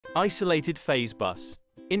Isolated phase bus.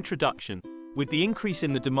 Introduction. With the increase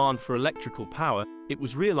in the demand for electrical power, it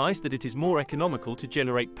was realized that it is more economical to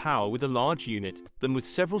generate power with a large unit than with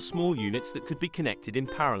several small units that could be connected in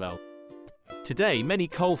parallel. Today, many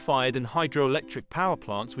coal-fired and hydroelectric power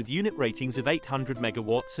plants with unit ratings of 800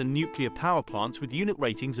 megawatts and nuclear power plants with unit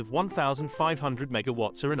ratings of 1,500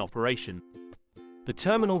 megawatts are in operation. The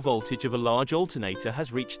terminal voltage of a large alternator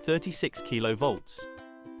has reached 36 kilovolts.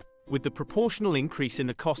 With the proportional increase in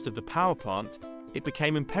the cost of the power plant, it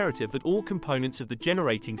became imperative that all components of the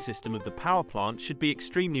generating system of the power plant should be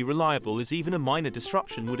extremely reliable, as even a minor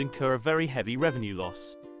disruption would incur a very heavy revenue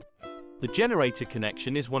loss. The generator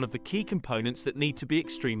connection is one of the key components that need to be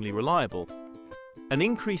extremely reliable. An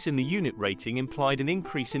increase in the unit rating implied an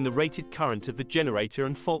increase in the rated current of the generator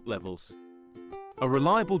and fault levels. A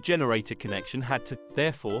reliable generator connection had to,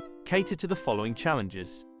 therefore, cater to the following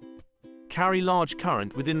challenges. Carry large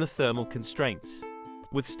current within the thermal constraints.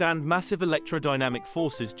 Withstand massive electrodynamic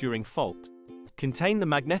forces during fault. Contain the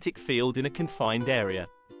magnetic field in a confined area.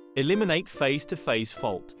 Eliminate phase-to-phase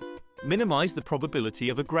fault. Minimize the probability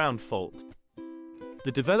of a ground fault.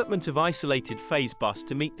 The development of isolated phase bus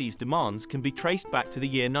to meet these demands can be traced back to the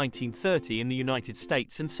year 1930 in the United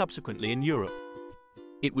States and subsequently in Europe.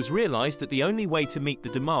 It was realized that the only way to meet the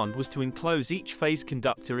demand was to enclose each phase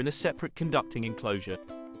conductor in a separate conducting enclosure.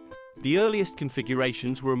 The earliest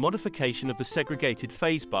configurations were a modification of the segregated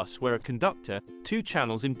phase bus where a conductor, two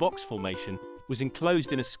channels in box formation, was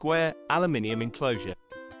enclosed in a square, aluminium enclosure.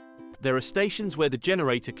 There are stations where the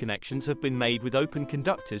generator connections have been made with open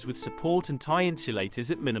conductors with support and tie insulators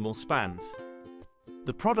at minimal spans.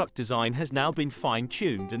 The product design has now been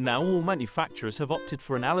fine-tuned, and now all manufacturers have opted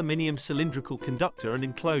for an aluminium cylindrical conductor and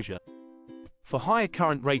enclosure. For higher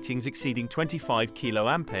current ratings exceeding 25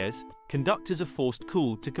 kA, conductors are forced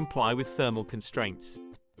cooled to comply with thermal constraints.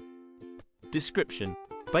 Description.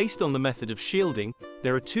 Based on the method of shielding,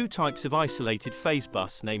 there are two types of isolated phase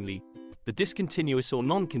bus, namely, the discontinuous or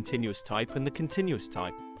non-continuous type and the continuous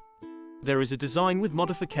type. There is a design with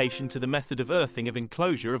modification to the method of earthing of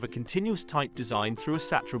enclosure of a continuous type design through a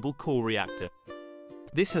saturable core reactor.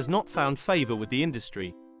 This has not found favor with the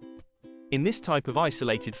industry. In this type of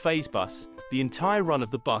isolated phase bus, the entire run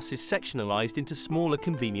of the bus is sectionalized into smaller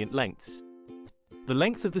convenient lengths. The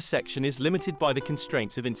length of the section is limited by the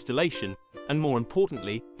constraints of installation, and more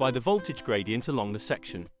importantly, by the voltage gradient along the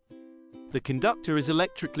section. The conductor is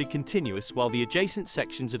electrically continuous while the adjacent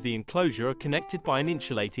sections of the enclosure are connected by an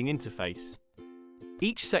insulating interface.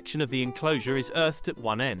 Each section of the enclosure is earthed at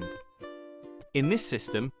one end. In this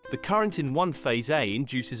system, the current in one phase A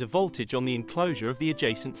induces a voltage on the enclosure of the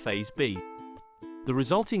adjacent phase B. The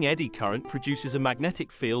resulting eddy current produces a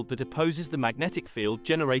magnetic field that opposes the magnetic field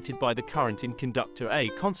generated by the current in conductor A.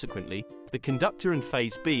 Consequently, the conductor in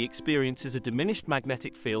phase B experiences a diminished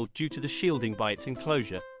magnetic field due to the shielding by its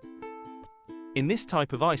enclosure. In this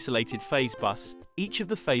type of isolated phase bus, each of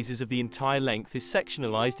the phases of the entire length is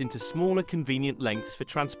sectionalized into smaller convenient lengths for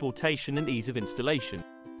transportation and ease of installation.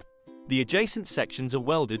 The adjacent sections are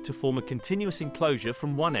welded to form a continuous enclosure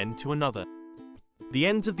from one end to another. The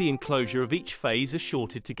ends of the enclosure of each phase are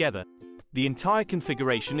shorted together. The entire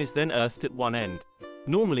configuration is then earthed at one end,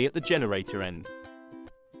 normally at the generator end.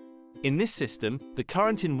 In this system, the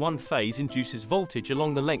current in one phase induces voltage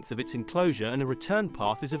along the length of its enclosure and a return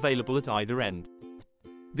path is available at either end.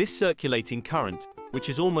 This circulating current, which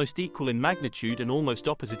is almost equal in magnitude and almost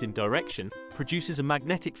opposite in direction, produces a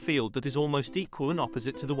magnetic field that is almost equal and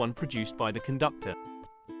opposite to the one produced by the conductor.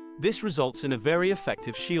 This results in a very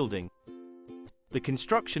effective shielding. The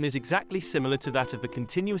construction is exactly similar to that of the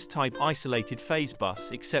continuous type isolated phase bus,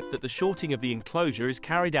 except that the shorting of the enclosure is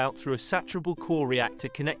carried out through a saturable core reactor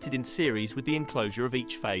connected in series with the enclosure of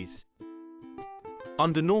each phase.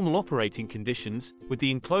 Under normal operating conditions, with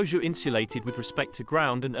the enclosure insulated with respect to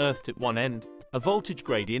ground and earthed at one end, a voltage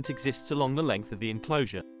gradient exists along the length of the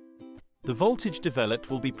enclosure. The voltage developed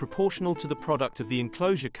will be proportional to the product of the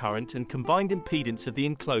enclosure current and combined impedance of the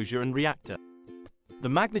enclosure and reactor. The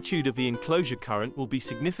magnitude of the enclosure current will be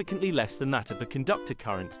significantly less than that of the conductor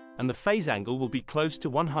current, and the phase angle will be close to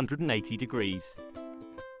 180 degrees.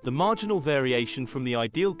 The marginal variation from the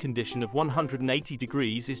ideal condition of 180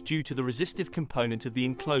 degrees is due to the resistive component of the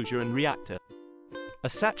enclosure and reactor. A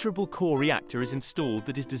saturable core reactor is installed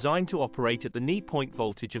that is designed to operate at the knee point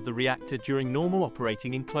voltage of the reactor during normal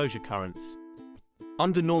operating enclosure currents.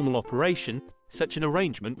 Under normal operation, such an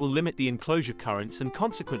arrangement will limit the enclosure currents and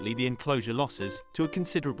consequently the enclosure losses to a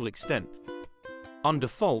considerable extent. Under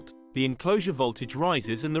fault, the enclosure voltage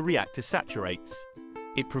rises and the reactor saturates.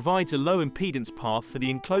 It provides a low impedance path for the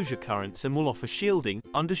enclosure currents and will offer shielding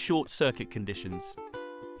under short circuit conditions.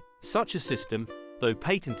 Such a system, though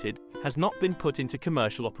patented, has not been put into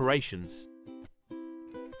commercial operations.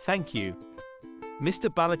 Thank you.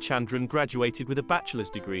 Mr. Balachandran graduated with a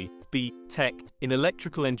bachelor's degree, B.Tech, in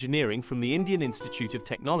electrical engineering from the Indian Institute of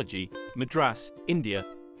Technology, Madras, India,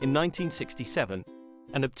 in 1967,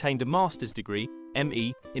 and obtained a master's degree,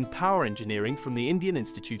 M.E., in power engineering from the Indian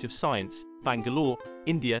Institute of Science, Bangalore,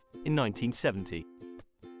 India, in 1970.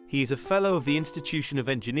 He is a Fellow of the Institution of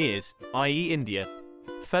Engineers, FIE-India,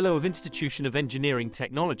 Fellow of Institution of Engineering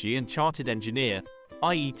Technology and Chartered Engineer,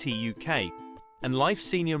 FIET-UK, and Life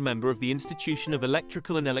Senior Member of the Institution of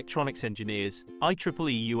Electrical and Electronics Engineers,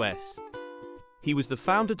 IEEE-US. He was the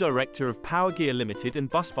Founder Director of Power Gear Limited and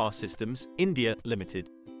Busbar Systems, India, Limited.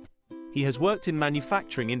 He has worked in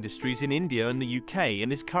manufacturing industries in India and the UK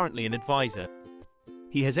and is currently an advisor.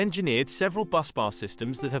 He has engineered several busbar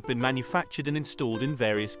systems that have been manufactured and installed in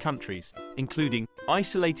various countries, including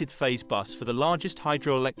isolated phase bus for the largest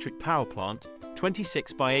hydroelectric power plant,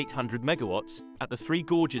 26 by 800 megawatts, at the Three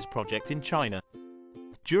Gorges project in China.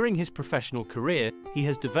 During his professional career, he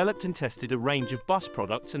has developed and tested a range of bus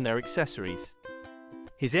products and their accessories.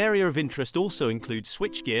 His area of interest also includes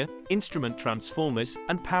switchgear, instrument transformers,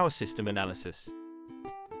 and power system analysis.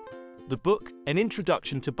 The book, An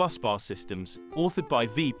Introduction to Busbar Systems, authored by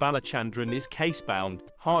V. Balachandran, is case-bound,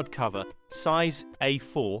 hardcover, size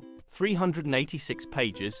A4, 386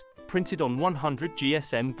 pages, printed on 100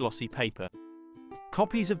 GSM glossy paper.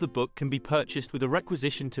 Copies of the book can be purchased with a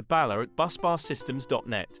requisition to Bala at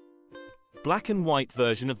busbarsystems.net. Black and white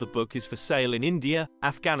version of the book is for sale in India,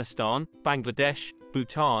 Afghanistan, Bangladesh,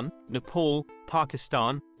 Bhutan, Nepal,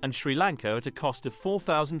 Pakistan, and Sri Lanka at a cost of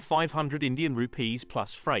 4,500 Indian rupees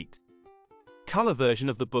plus freight. Color version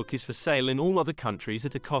of the book is for sale in all other countries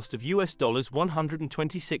at a cost of US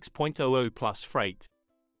 $126.00 plus freight.